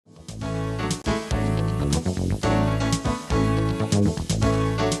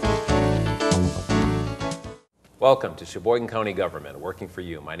Welcome to Sheboygan County Government, working for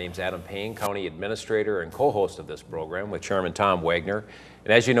you. My name's Adam Payne, County Administrator and co-host of this program with Chairman Tom Wagner.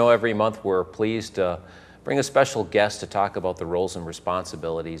 And as you know, every month we're pleased to bring a special guest to talk about the roles and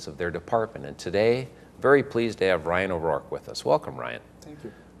responsibilities of their department. And today, very pleased to have Ryan O'Rourke with us. Welcome, Ryan. Thank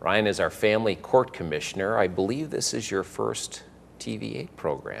you. Ryan is our Family Court Commissioner. I believe this is your first TV8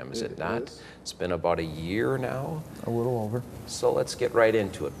 program, is it not? Is. It's been about a year now. A little over. So let's get right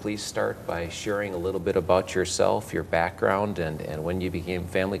into it. Please start by sharing a little bit about yourself, your background, and when you became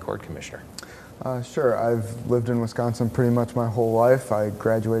Family Court Commissioner. Sure. I've lived in Wisconsin pretty much my whole life. I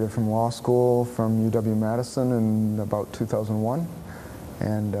graduated from law school from UW-Madison in about 2001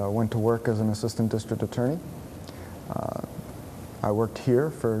 and went to work as an assistant district attorney. I worked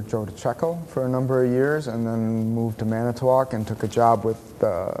here for Joe DeCecco for a number of years and then moved to Manitowoc and took a job with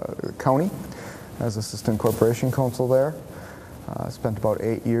the county as assistant corporation counsel there. Spent about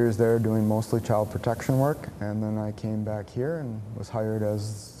 8 years there doing mostly child protection work, and then I came back here and was hired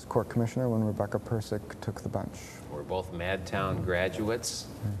as court commissioner when Rebecca Persick took the bench. We're both Madtown graduates,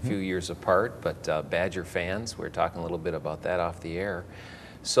 a few years apart, but Badger fans. We were talking a little bit about that off the air.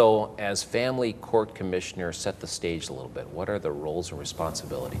 So as Family Court Commissioner, set the stage a little bit. What are the roles and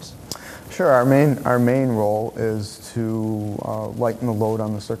responsibilities? Sure. Our main role is to lighten the load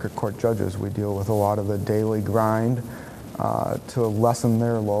on the circuit court judges. We deal with a lot of the daily grind to lessen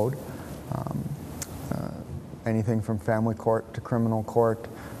their load. Anything from family court to criminal court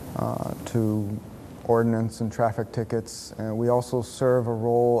to ordinance and traffic tickets. And we also serve a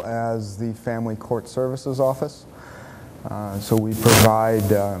role as the Family Court Services Office. So we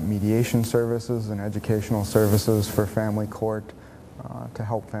provide mediation services and educational services for family court to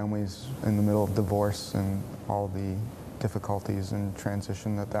help families in the middle of divorce and all the difficulties and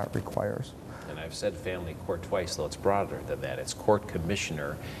transition that requires. And I've said family court twice, though it's broader than that. It's court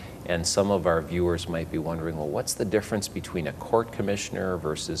commissioner. And some of our viewers might be wondering, well, what's the difference between a court commissioner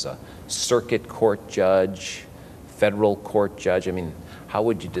versus a circuit court judge, federal court judge? I mean, how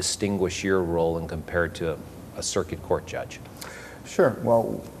would you distinguish your role and compare it to a circuit court judge? Sure.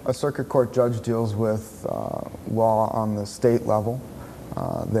 Well, a circuit court judge deals with law on the state level.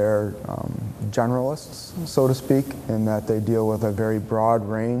 They're generalists, so to speak, in that they deal with a very broad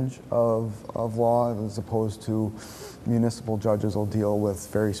range of law, as opposed to municipal judges will deal with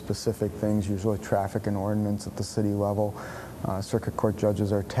very specific things, usually traffic and ordinance at the city level. Circuit court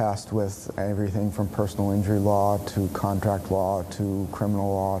judges are tasked with everything from personal injury law to contract law to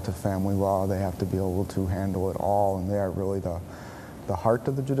criminal law to family law. They have to be able to handle it all, and they are really the heart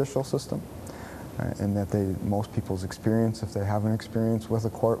of the judicial system. In that most people's experience, if they have an experience with a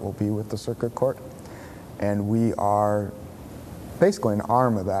court, will be with the circuit court. And we are basically an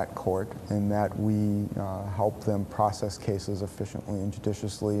arm of that court in that we help them process cases efficiently and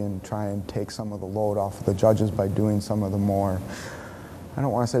judiciously and try and take some of the load off of the judges by doing some of the more, I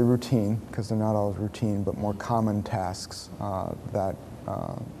don't want to say routine, because they're not always routine, but more common tasks that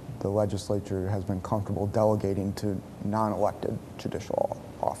the legislature has been comfortable delegating to non-elected judicial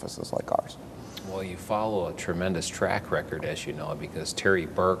offices like ours. Well, you follow a tremendous track record, as you know, because Terry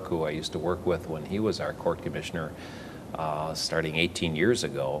Burke, who I used to work with when he was our court commissioner, starting 18 years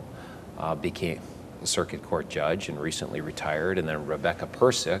ago, became a circuit court judge and recently retired. And then Rebecca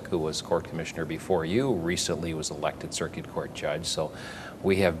Persick, who was court commissioner before you, recently was elected circuit court judge. So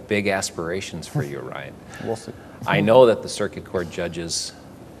we have big aspirations for you, Ryan. We'll see. I know that the circuit court judges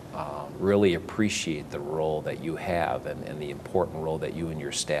really appreciate the role that you have and the important role that you and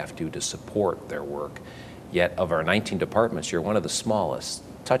your staff do to support their work. Yet of our 19 departments, you're one of the smallest.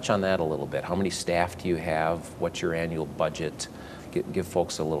 Touch on that a little bit. How many staff do you have? What's your annual budget? Give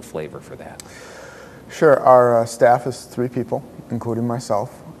folks a little flavor for that. Sure. Our staff is 3 people, including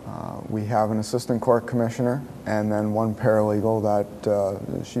myself. We have an assistant court commissioner and then one paralegal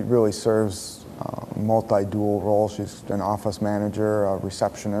that she really serves multi-dual roles. She's an office manager, a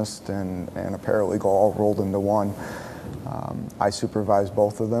receptionist, and a paralegal all rolled into one. I supervise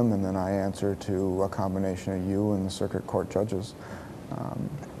both of them, and then I answer to a combination of you and the circuit court judges.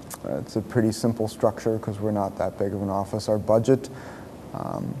 It's a pretty simple structure because we're not that big of an office. Our budget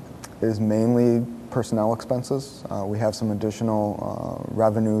is mainly personnel expenses. We have some additional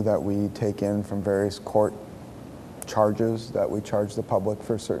revenue that we take in from various court charges that we charge the public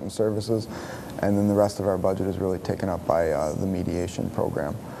for certain services, and then the rest of our budget is really taken up by the mediation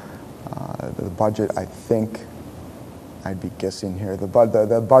program. The budget, I think, I'd be guessing here. The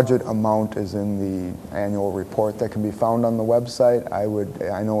budget amount is in the annual report that can be found on the website.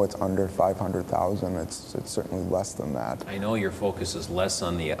 I know it's under 500,000. It's certainly less than that. I know your focus is less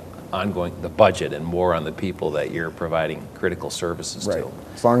on the budget and more on the people that you're providing critical services Right. to.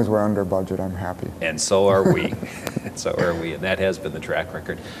 As long as we're under budget, I'm happy. And so are we. So are we, and that has been the track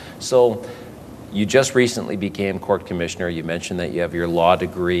record. So you just recently became court commissioner. You mentioned that you have your law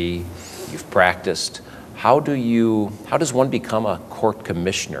degree, you've practiced. How does one become a court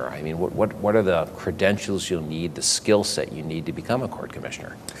commissioner? I mean, what are the credentials you'll need, the skill set you need to become a court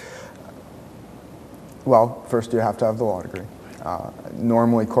commissioner? Well, first you have to have the law degree.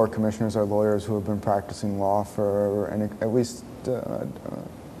 Normally, court commissioners are lawyers who have been practicing law for at least,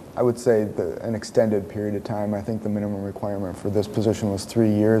 I would say, an extended period of time. I think the minimum requirement for this position was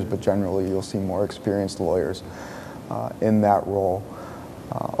 3 years, but generally you'll see more experienced lawyers in that role.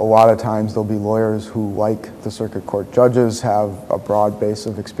 A lot of times there'll be lawyers who, like the circuit court judges, have a broad base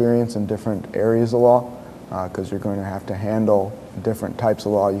of experience in different areas of law, because you're going to have to handle different types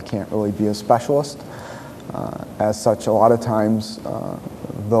of law. You can't really be a specialist. As such, a lot of times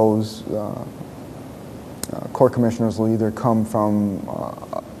those court commissioners will either come from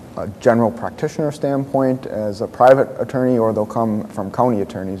a general practitioner standpoint as a private attorney, or they'll come from county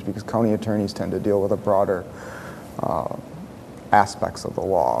attorneys, because county attorneys tend to deal with a broader aspects of the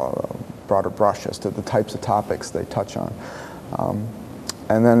law, broader brush as to the types of topics they touch on.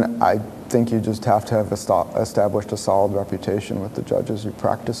 And then I think you just have to have established a solid reputation with the judges you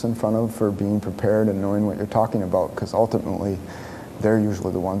practice in front of for being prepared and knowing what you're talking about, because ultimately they're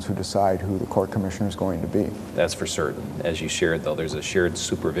usually the ones who decide who the court commissioner is going to be. That's for certain. As you shared, though, there's a shared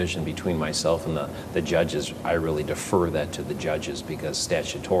supervision between myself and the judges. I really defer that to the judges, because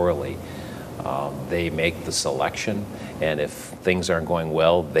statutorily they make the selection, and if things aren't going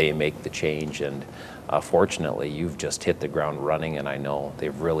well, they make the change. And fortunately, you've just hit the ground running, and I know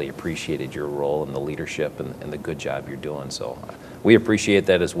they've really appreciated your role and the leadership and the good job you're doing. So we appreciate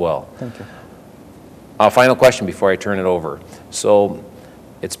that as well. Thank you. Final question before I turn it over. So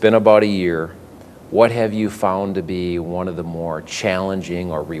it's been about a year. What have you found to be one of the more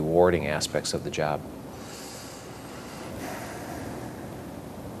challenging or rewarding aspects of the job?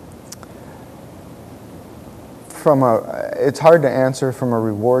 It's hard to answer from a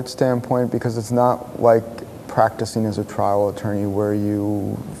reward standpoint, because it's not like practicing as a trial attorney where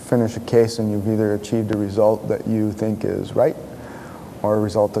you finish a case and you've either achieved a result that you think is right or a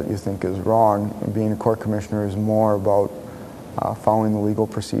result that you think is wrong. Being a court commissioner is more about following the legal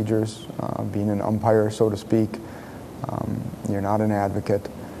procedures, being an umpire, so to speak. You're not an advocate,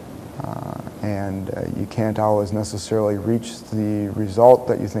 and you can't always necessarily reach the result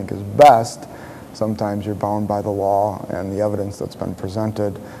that you think is best. Sometimes you're bound by the law and the evidence that's been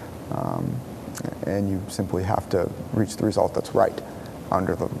presented, and you simply have to reach the result that's right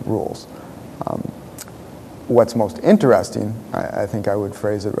under the rules. What's most interesting, I think I would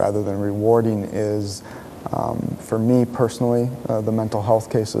phrase it rather than rewarding, is for me personally, the mental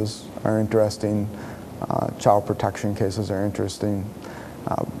health cases are interesting, child protection cases are interesting,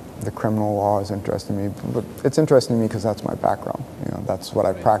 the criminal law is interesting to me, but it's interesting to me because that's my background. You know, that's what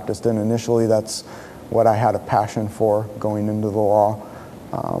I practiced in initially. That's what I had a passion for going into the law.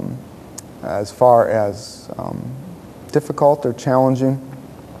 As far as difficult or challenging,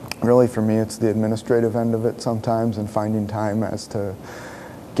 really for me it's the administrative end of it sometimes, and finding time as to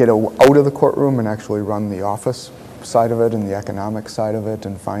get out of the courtroom and actually run the office side of it and the economic side of it,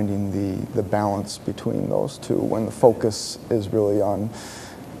 and finding the balance between those two when the focus is really on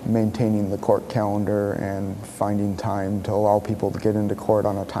maintaining the court calendar and finding time to allow people to get into court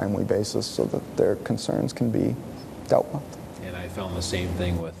on a timely basis so that their concerns can be dealt with. And I found the same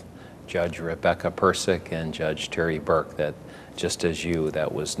thing with Judge Rebecca Persick and Judge Terry Burke, that just as you,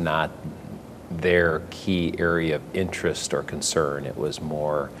 that was not their key area of interest or concern. It was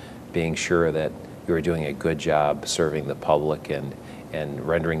more being sure that you were doing a good job serving the public and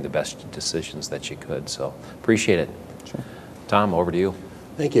rendering the best decisions that you could. So appreciate it. Sure. Tom, over to you.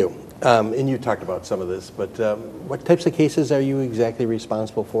 Thank you. And you talked about some of this, but what types of cases are you exactly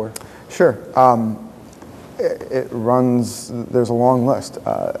responsible for? Sure. There's a long list.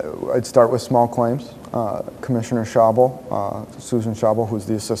 I'd start with small claims. Commissioner Schabel, Susan Schabel, who's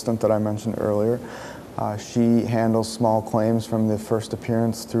the assistant that I mentioned earlier, she handles small claims from the first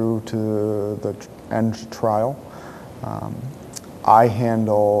appearance through to the end trial. I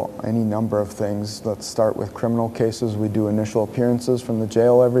handle any number of things. Let's start with criminal cases. We do initial appearances from the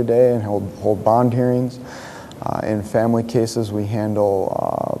jail every day and hold bond hearings. In family cases, we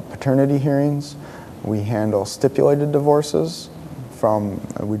handle paternity hearings. We handle stipulated divorces,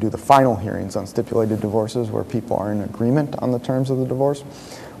 we do the final hearings on stipulated divorces where people are in agreement on the terms of the divorce.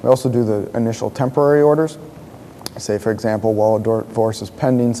 We also do the initial temporary orders. Say, for example, while a divorce is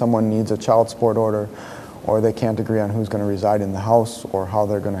pending, someone needs a child support order, or they can't agree on who's going to reside in the house or how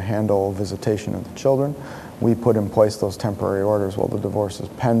they're going to handle visitation of the children. We put in place those temporary orders while the divorce is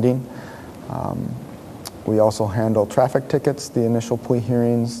pending. We also handle traffic tickets, the initial plea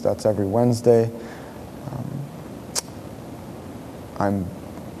hearings. That's every Wednesday. I'm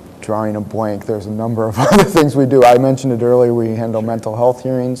drawing a blank. There's a number of other things we do. I mentioned it earlier. We handle mental health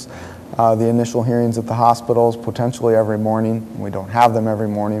hearings, the initial hearings at the hospitals, potentially every morning. We don't have them every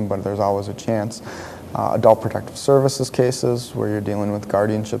morning, but there's always a chance. Adult protective services cases, where you're dealing with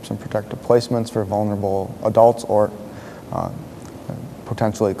guardianships and protective placements for vulnerable adults, or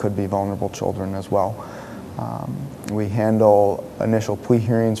potentially it could be vulnerable children as well. We handle initial plea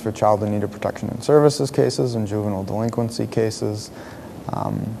hearings for child in need of protection and services cases and juvenile delinquency cases.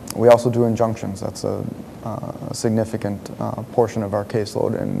 We also do injunctions. That's a significant portion of our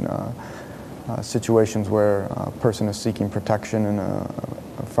caseload in situations where a person is seeking protection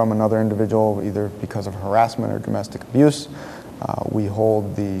from another individual, either because of harassment or domestic abuse. We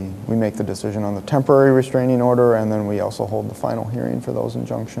make the decision on the temporary restraining order, and then we also hold the final hearing for those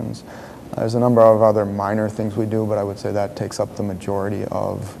injunctions. There's a number of other minor things we do, but I would say that takes up the majority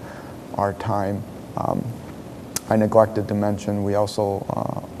of our time. I neglected to mention we also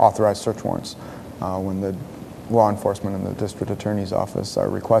authorize search warrants. When the law enforcement and the district attorney's office are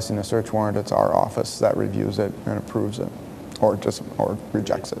requesting a search warrant, it's our office that reviews it and approves it, or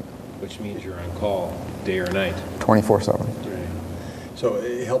rejects it. Which means you're on call day or night. 24/7. Right. So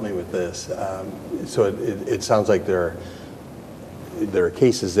help me with this. So it sounds like there are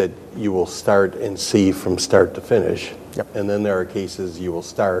cases that you will start and see from start to finish. Yep. And then there are cases you will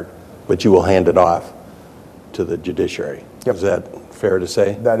start, but you will hand it off to the judiciary. Yep. Is that fair to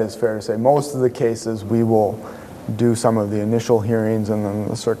say? That is fair to say. Most of the cases we will do some of the initial hearings, and then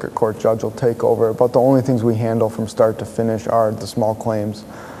the circuit court judge will take over. But the only things we handle from start to finish are the small claims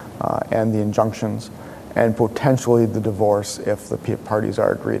and the injunctions, and potentially the divorce if the parties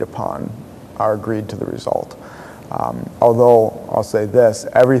are agreed to the result. Although I'll say this,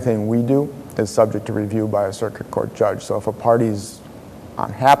 everything we do is subject to review by a circuit court judge. So if a party's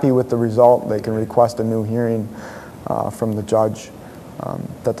unhappy with the result, they can request a new hearing from the judge.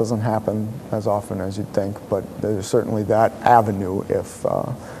 That doesn't happen as often as you'd think, but there's certainly that avenue if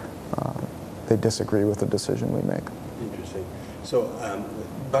they disagree with the decision we make. Interesting. So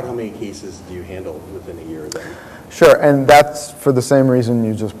about how many cases do you handle within a year then? Sure, and that's for the same reason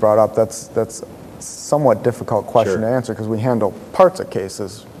you just brought up. That's a somewhat difficult question Sure. to answer, because we handle parts of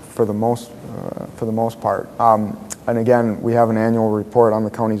cases for the most part. And again, we have an annual report on the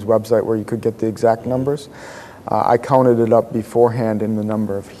county's website where you could get the exact numbers. I counted it up beforehand in the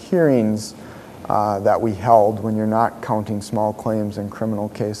number of hearings that we held, when you're not counting small claims and criminal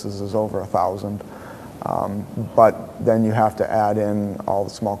cases, is over 1,000. But then you have to add in all the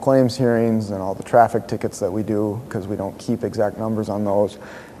small claims hearings and all the traffic tickets that we do, because we don't keep exact numbers on those.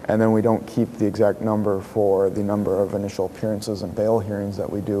 And then we don't keep the exact number for the number of initial appearances and bail hearings that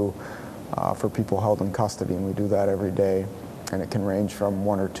we do for people held in custody, and we do that every day. And it can range from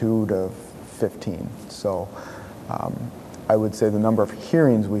 1 or 2 to 15. So I would say the number of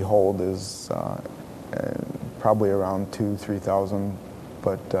hearings we hold is probably around 2,000-3,000,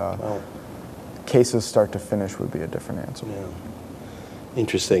 but cases start to finish would be a different answer. Yeah.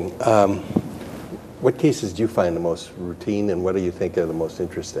 Interesting. What cases do you find the most routine, and what do you think are the most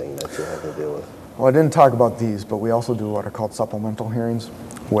interesting that you have to deal with? Well, I didn't talk about these, but we also do what are called supplemental hearings,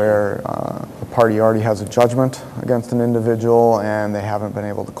 where the party already has a judgment against an individual and they haven't been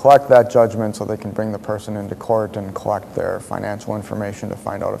able to collect that judgment, so they can bring the person into court and collect their financial information to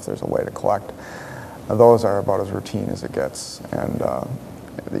find out if there's a way to collect. Those are about as routine as it gets, and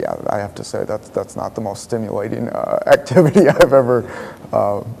yeah, I have to say that's not the most stimulating activity I've ever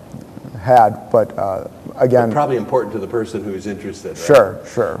had, but again, But probably important to the person who's interested, right?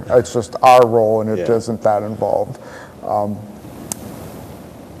 Sure. It's just our role, and it Yeah. isn't that involved.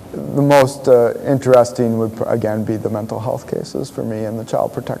 The most interesting would again be the mental health cases for me, and the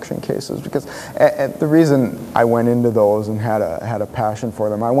child protection cases, because and the reason I went into those and had a passion for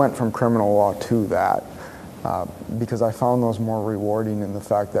them, I went from criminal law to that because I found those more rewarding in the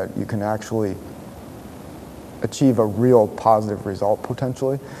fact that you can actually achieve a real positive result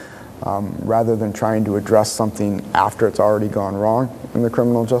potentially, rather than trying to address something after it's already gone wrong in the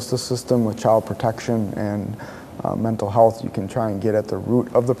criminal justice system. With child protection and mental health, you can try and get at the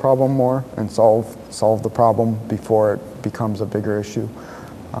root of the problem more and solve the problem before it becomes a bigger issue,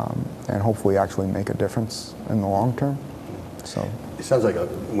 and hopefully actually make a difference in the long term. So It sounds like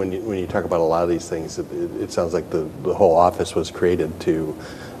when you talk about a lot of these things, it sounds like the whole office was created to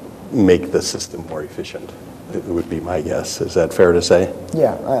make the system more efficient. It would be my guess. Is that fair to say?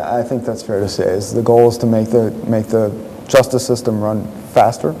 Yeah, I think that's fair to say. The goal is to make the justice system run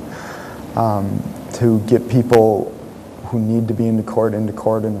faster, to get people who need to be into court in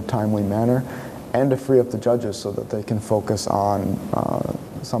a timely manner, and to free up the judges so that they can focus on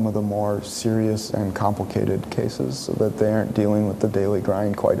some of the more serious and complicated cases, so that they aren't dealing with the daily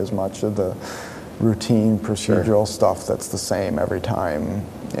grind quite as much of the routine procedural stuff that's the same every time.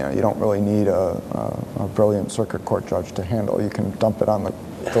 You don't really need a brilliant circuit court judge to handle. You can dump it on the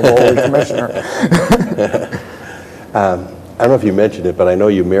lowly commissioner. I don't know if you mentioned it, but I know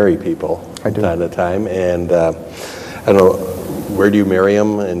you marry people I do. from time to time, and I don't know, where do you marry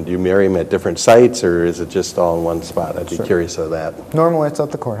them, and do you marry them at different sites, or is it just all in one spot? I'd be curious of that. Normally it's at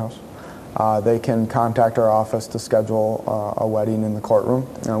the courthouse. They can contact our office to schedule a wedding in the courtroom.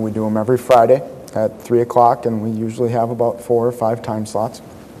 We do them every Friday at 3 o'clock, and we usually have about 4 or 5 time slots.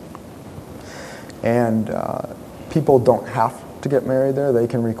 And people don't have to get married there. They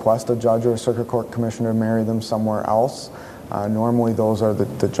can request a judge or a circuit court commissioner to marry them somewhere else. Normally those are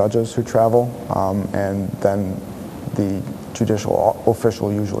the judges who travel, and then the judicial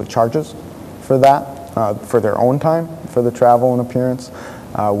official usually charges for that, for their own time, for the travel and appearance.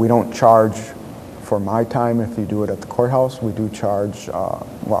 We don't charge for my time if you do it at the courthouse. We do charge,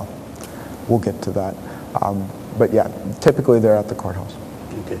 well, we'll get to that. But yeah, typically they're at the courthouse.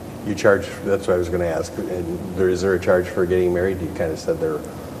 Okay. You charge, that's what I was going to ask. And is there a charge for getting married? You kind of said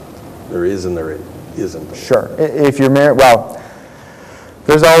there is and there isn't. Sure. If you're married, well,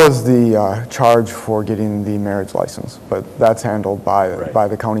 there's always the charge for getting the marriage license, but that's handled by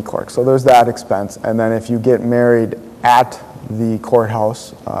the county clerk. So there's that expense. And then if you get married at the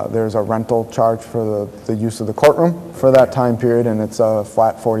courthouse, there's a rental charge for the use of the courtroom for that time period, and it's a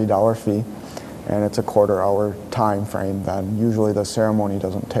flat $40 fee. And it's a quarter-hour time frame. Then usually the ceremony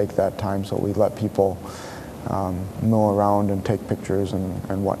doesn't take that time, so we let people mill around and take pictures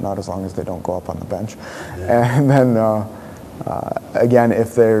and whatnot, as long as they don't go up on the bench. Yeah. And then again,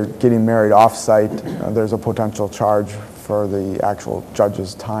 if they're getting married off-site, there's a potential charge for the actual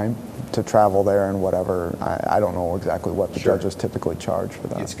judge's time to travel there and whatever. I don't know exactly what the judges typically charge for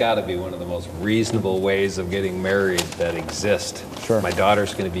that. It's got to be one of the most reasonable ways of getting married that exist. Sure. My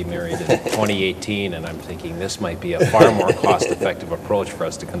daughter's going to be married in 2018, and I'm thinking this might be a far more cost-effective approach for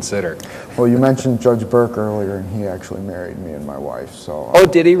us to consider. Well, you mentioned Judge Burke earlier, and he actually married me and my wife. So. Oh,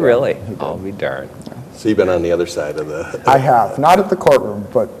 did he really? I'll be darned. Yeah. So you've been on the other side of the... I have. Not at the courtroom,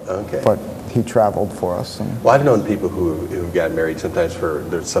 but okay. He traveled for us. Well, I've known people who got married sometimes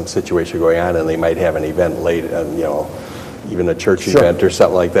there's some situation going on, and they might have an event late, even a church event or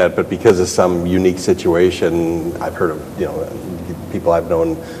something like that, but because of some unique situation, I've heard of, people I've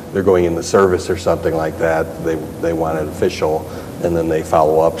known, they're going in the service or something like that, they want it official, and then they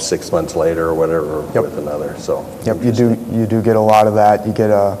follow up 6 months later or whatever with another, so. Yep, you do get a lot of that. You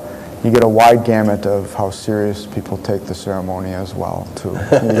get a wide gamut of how serious people take the ceremony as well, too.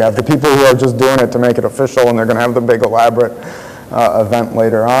 You have the people who are just doing it to make it official, and they're going to have the big elaborate event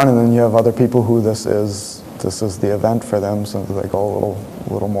later on, and then you have other people who this is the event for them, so they go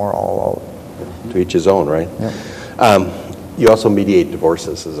a little more all out. To each his own, right? Yep. You also mediate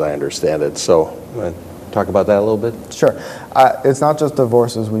divorces, as I understand it, so talk about that a little bit? Sure. It's not just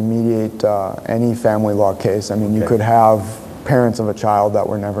divorces. We mediate any family law case. I mean, you could have parents of a child that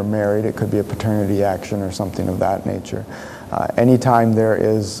were never married. It could be a paternity action or something of that nature. Anytime there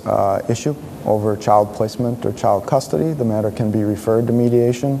is issue over child placement or child custody, the matter can be referred to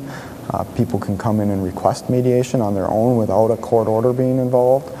mediation. People can come in and request mediation on their own without a court order being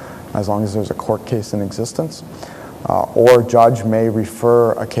involved, as long as there's a court case in existence. Or judge may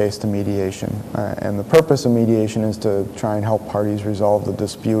refer a case to mediation. And the purpose of mediation is to try and help parties resolve the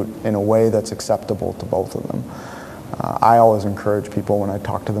dispute in a way that's acceptable to both of them. I always encourage people when I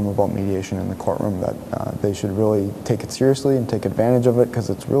talk to them about mediation in the courtroom that they should really take it seriously and take advantage of it, because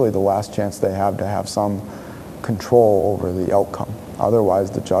it's really the last chance they have to have some control over the outcome. Otherwise,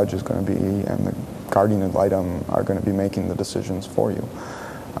 the judge is going to be, and the guardian ad litem are going to be making the decisions for you.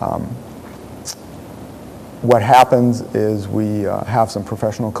 What happens is we have some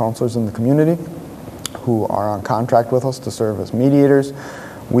professional counselors in the community who are on contract with us to serve as mediators.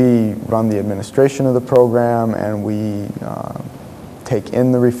 We run the administration of the program, and we take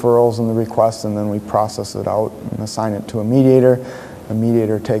in the referrals and the requests, and then we process it out and assign it to a mediator. The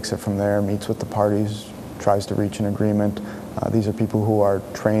mediator takes it from there, meets with the parties, tries to reach an agreement. These are people who are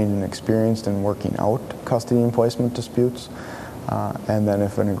trained and experienced in working out custody and placement disputes. And then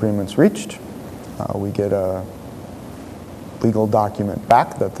if an agreement's reached, we get a legal document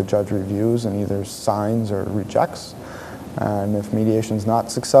back that the judge reviews and either signs or rejects. And if mediation's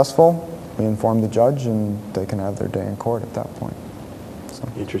not successful, we inform the judge and they can have their day in court at that point. So.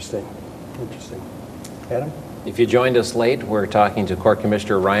 Interesting. Adam? If you joined us late, we're talking to Court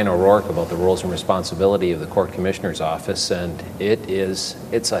Commissioner Ryan O'Rourke about the roles and responsibility of the Court Commissioner's Office, and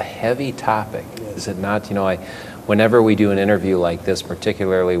it's a heavy topic, is it not? You know, whenever we do an interview like this,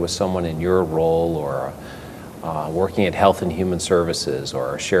 particularly with someone in your role or working at Health and Human Services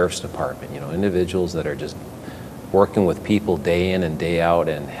or a Sheriff's Department, you know, individuals that are just working with people day in and day out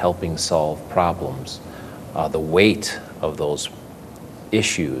and helping solve problems, the weight of those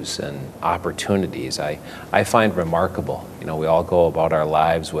issues and opportunities I find remarkable. You know, we all go about our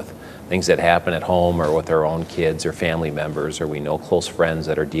lives with things that happen at home or with our own kids or family members, or we know close friends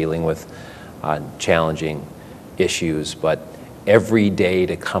that are dealing with challenging issues, but every day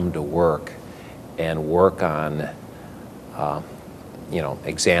to come to work and work on you know,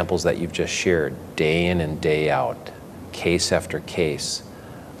 examples that you've just shared, day in and day out, case after case,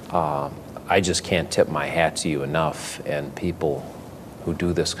 I just can't tip my hat to you enough, and people who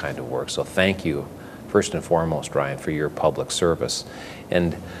do this kind of work. So thank you, first and foremost, Ryan, for your public service.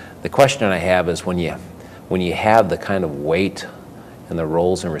 And the question I have is, when you have the kind of weight and the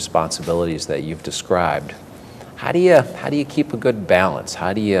roles and responsibilities that you've described, how do you keep a good balance?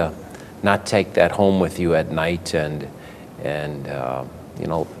 How do you not take that home with you at night and you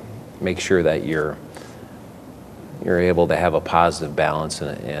know, make sure that you're able to have a positive balance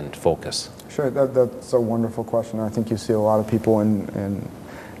and focus? Sure, that's a wonderful question. I think you see a lot of people in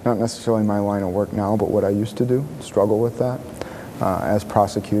not necessarily my line of work now, but what I used to do, struggle with that as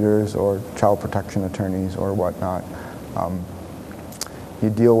prosecutors or child protection attorneys or whatnot. You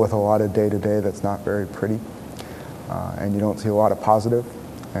deal with a lot of day-to-day that's not very pretty, and you don't see a lot of positive,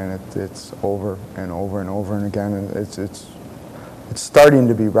 and it's over and over and over and again, and it's starting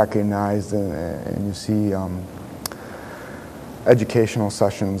to be recognized, and you see educational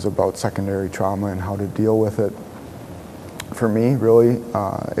sessions about secondary trauma and how to deal with it. For me, really,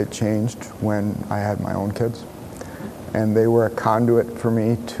 it changed when I had my own kids, and they were a conduit for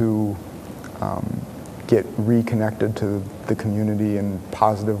me to get reconnected to the community in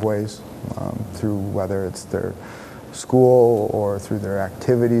positive ways, through whether it's their school or through their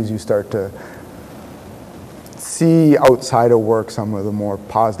activities. You start to see outside of work some of the more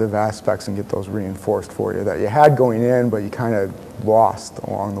positive aspects and get those reinforced for you that you had going in, but you kind of lost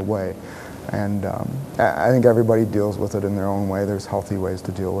along the way. And I think everybody deals with it in their own way. There's healthy ways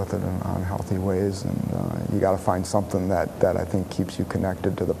to deal with it and unhealthy ways, and you got to find something that I think keeps you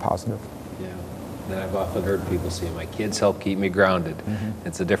connected to the positive. Yeah, and I've often heard people say, my kids help keep me grounded. Mm-hmm.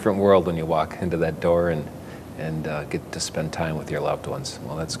 It's a different world when you walk into that door and get to spend time with your loved ones.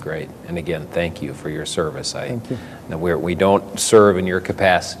 Well, that's great. And again, thank you for your service. Thank you. Now we don't serve in your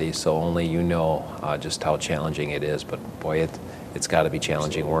capacity, so only you know just how challenging it is. But boy, it's got to be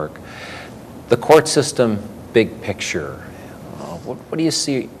challenging work. The court system, big picture. What do you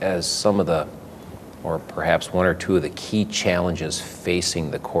see as some of the, or perhaps one or two of the key challenges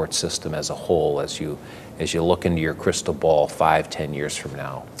facing the court system as a whole, as you look into your crystal ball 5-10 years from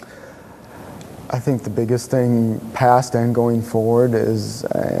now? I think the biggest thing past and going forward is,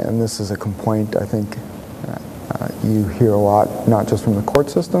 and this is a complaint I think you hear a lot, not just from the court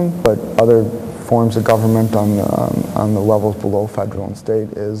system, but other forms of government on the levels below federal and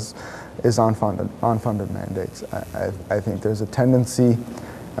state, is unfunded mandates. I think there's a tendency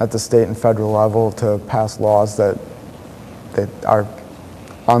at the state and federal level to pass laws that are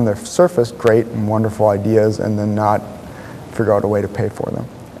on their surface great and wonderful ideas, and then not figure out a way to pay for them.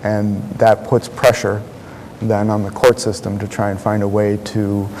 And that puts pressure then on the court system to try and find a way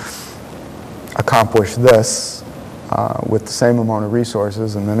to accomplish this with the same amount of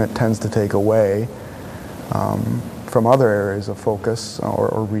resources, and then it tends to take away from other areas of focus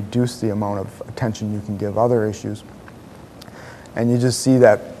or reduce the amount of attention you can give other issues. And you just see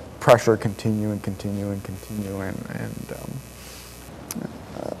that pressure continue and continue and continue. And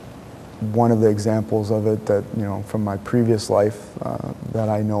one of the examples of it that, you know, from my previous life that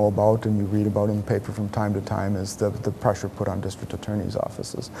I know about and you read about in the paper from time to time is the pressure put on district attorneys'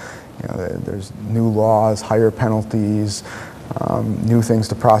 offices. You know, there's new laws, higher penalties, new things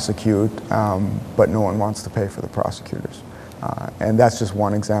to prosecute, but no one wants to pay for the prosecutors. And that's just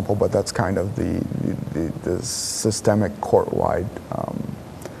one example, but that's kind of the systemic court-wide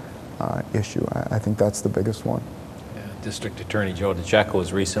issue. I think that's the biggest one. District Attorney Joe DeCecco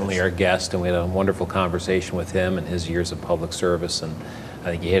was recently our guest, and we had a wonderful conversation with him and his years of public service, and I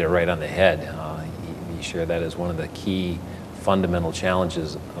think he hit it right on the head. He shared that as one of the key fundamental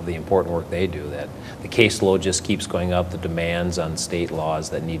challenges of the important work they do, that the caseload just keeps going up, the demands on state laws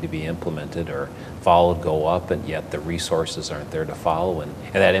that need to be implemented or followed go up, and yet the resources aren't there to follow, and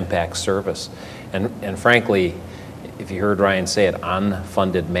that impacts service. And frankly, if you heard Ryan say it,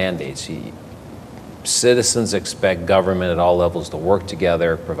 unfunded mandates. Citizens expect government at all levels to work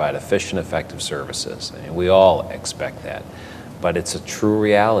together, provide efficient, effective services. I mean, we all expect that. But it's a true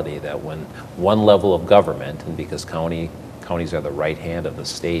reality that when one level of government, and because counties are the right hand of the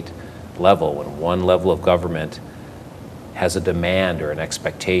state level, when one level of government has a demand or an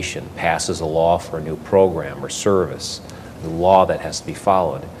expectation, passes a law for a new program or service, a law that has to be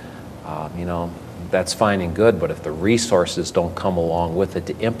followed, you know, that's fine and good, but if the resources don't come along with it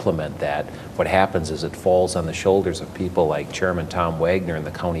to implement that, what happens is it falls on the shoulders of people like Chairman Tom Wagner and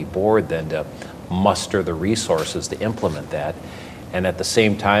the county board then to muster the resources to implement that. And at the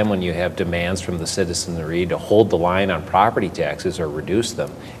same time, when you have demands from the citizenry to hold the line on property taxes or reduce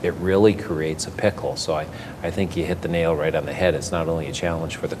them, it really creates a pickle. So I think you hit the nail right on the head. It's not only a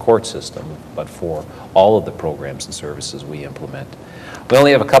challenge for the court system, but for all of the programs and services we implement. We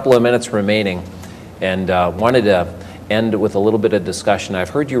only have a couple of minutes remaining, and wanted to end with a little bit of discussion.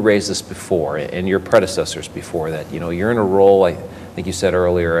 I've heard you raise this before, and your predecessors before, that, you know, you're in a role, I think you said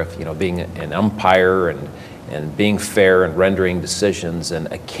earlier, of, you know, being an umpire and being fair and rendering decisions,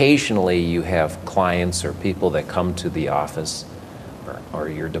 and occasionally you have clients or people that come to the office or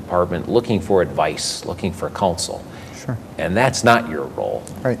your department looking for advice, looking for counsel. Sure. And that's not your role.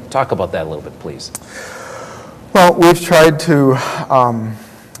 Right. Talk about that a little bit, please. Well, we've tried to,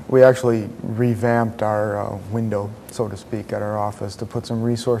 we actually revamped our window, so to speak, at our office to put some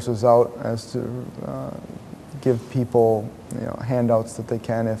resources out as to give people, you know, handouts that they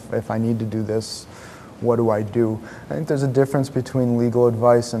can. If I need to do this, what do I do? I think there's a difference between legal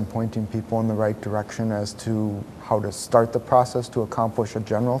advice and pointing people in the right direction as to how to start the process to accomplish a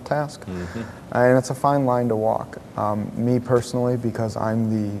general task. Mm-hmm. And it's a fine line to walk. Me personally, because I'm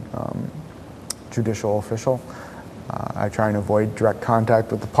the judicial official, I try and avoid direct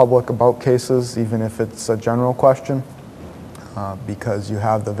contact with the public about cases, even if it's a general question, because you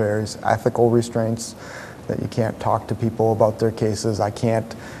have the various ethical restraints that you can't talk to people about their cases. I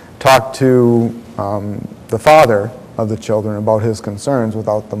can't talk to the father of the children about his concerns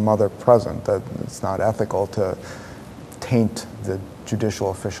without the mother present. That it's not ethical to taint the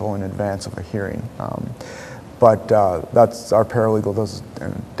judicial official in advance of a hearing. But that's our paralegal does,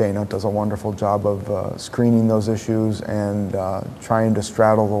 and Dana does a wonderful job of screening those issues and trying to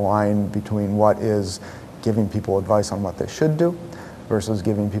straddle the line between what is giving people advice on what they should do versus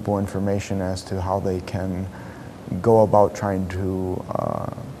giving people information as to how they can go about trying to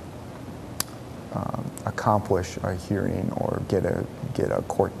accomplish a hearing or get a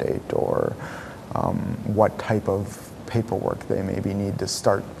court date, or what type of paperwork they maybe need to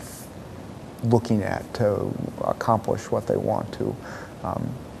start looking at to accomplish what they want to.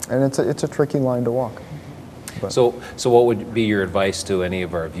 And it's a tricky line to walk. But. So what would be your advice to any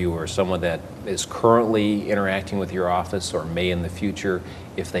of our viewers, someone that is currently interacting with your office or may in the future,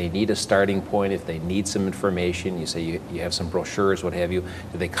 if they need a starting point, if they need some information, you say you have some brochures, what have you,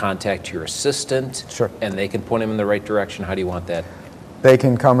 do they contact your assistant? Sure. And they can point them in the right direction? How do you want that? They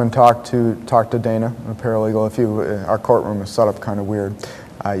can come and talk to Dana, a paralegal. Our courtroom is set up kind of weird.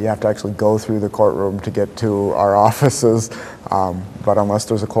 You have to actually go through the courtroom to get to our offices, but unless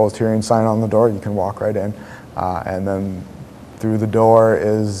there's a closed hearing sign on the door, you can walk right in. And then through the door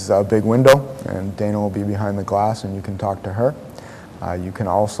is a big window, and Dana will be behind the glass, and you can talk to her. You can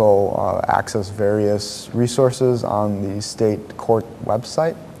also access various resources on the state court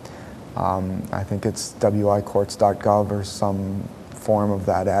website. I think it's wicourts.gov or some form of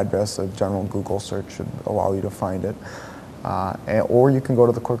that address. A general Google search should allow you to find it. Or you can go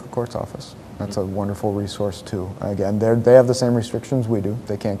to the clerk of court's office. That's a wonderful resource too. Again, they have the same restrictions we do.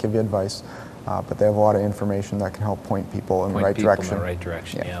 They can't give you advice, but they have a lot of information that can help point people in the right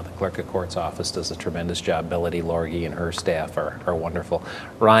direction. Yeah, the clerk of court's office does a tremendous job. Melody Lorgy and her staff are wonderful.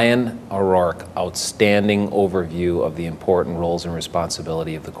 Ryan O'Rourke, outstanding overview of the important roles and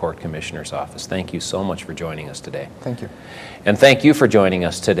responsibility of the court commissioner's office. Thank you so much for joining us today. Thank you. And thank you for joining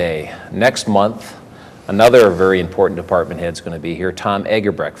us today. Next month, another very important department head is going to be here, Tom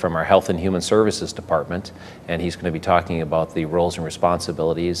Egerbrecht from our Health and Human Services Department, and he's going to be talking about the roles and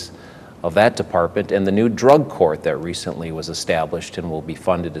responsibilities of that department and the new drug court that recently was established and will be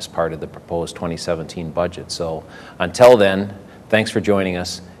funded as part of the proposed 2017 budget. So until then, thanks for joining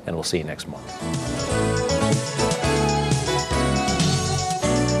us, and we'll see you next month.